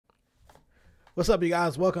What's up, you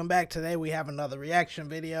guys? Welcome back. Today we have another reaction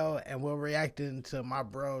video, and we're reacting to my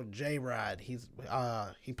bro J-Rod. He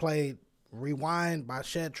played Rewind by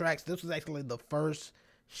Shed Tracks. This was actually the first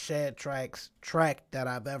Shed Tracks track that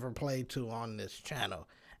I've ever played to on this channel,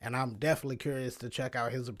 and I'm definitely curious to check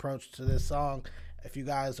out his approach to this song. If you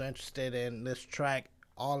guys are interested in this track,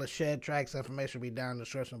 all the Shed Tracks information will be down in the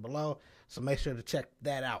description below, so make sure to check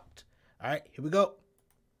that out. All right, here we go.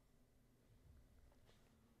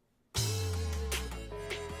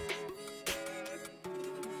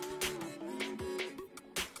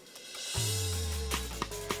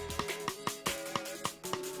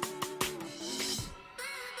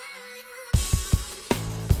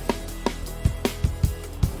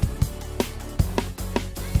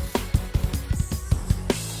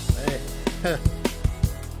 Hey.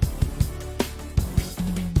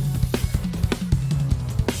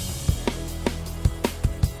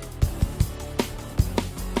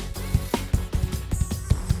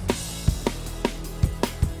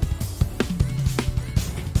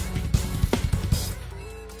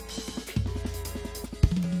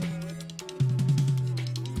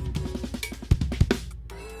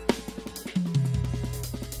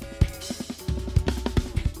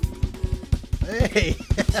 Hey.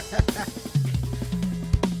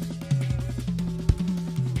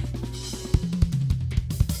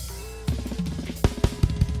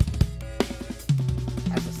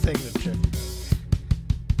 That's a signature.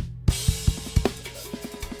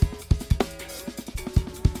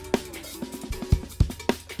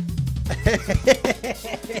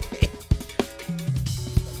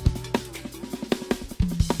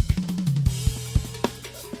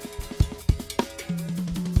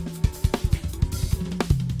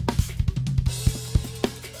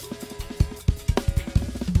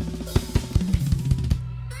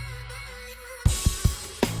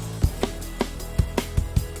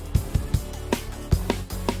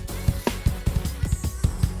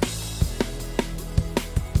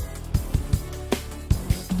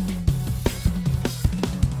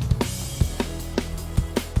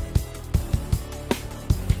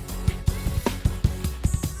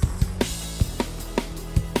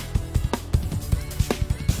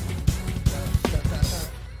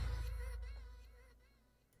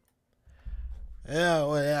 Yeah,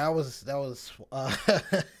 well, yeah, that was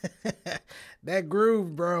that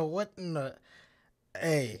groove, bro. What in the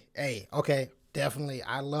hey, okay, definitely.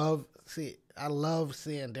 I love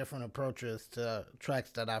seeing different approaches to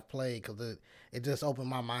tracks that I've played, because it just opened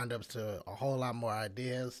my mind up to a whole lot more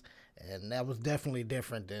ideas, and that was definitely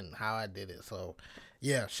different than how I did it. So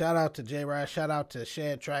yeah, shout out to J-Rod, shout out to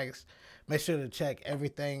Shed Tracks. Make sure to check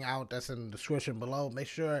everything out that's in the description below. Make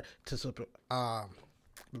sure to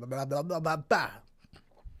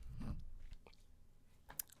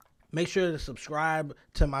make sure to subscribe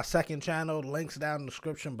to my second channel. Links down in the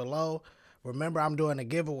description below. Remember, I'm doing a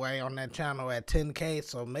giveaway on that channel at 10K,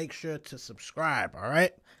 so make sure to subscribe, all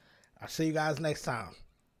right? I'll see you guys next time.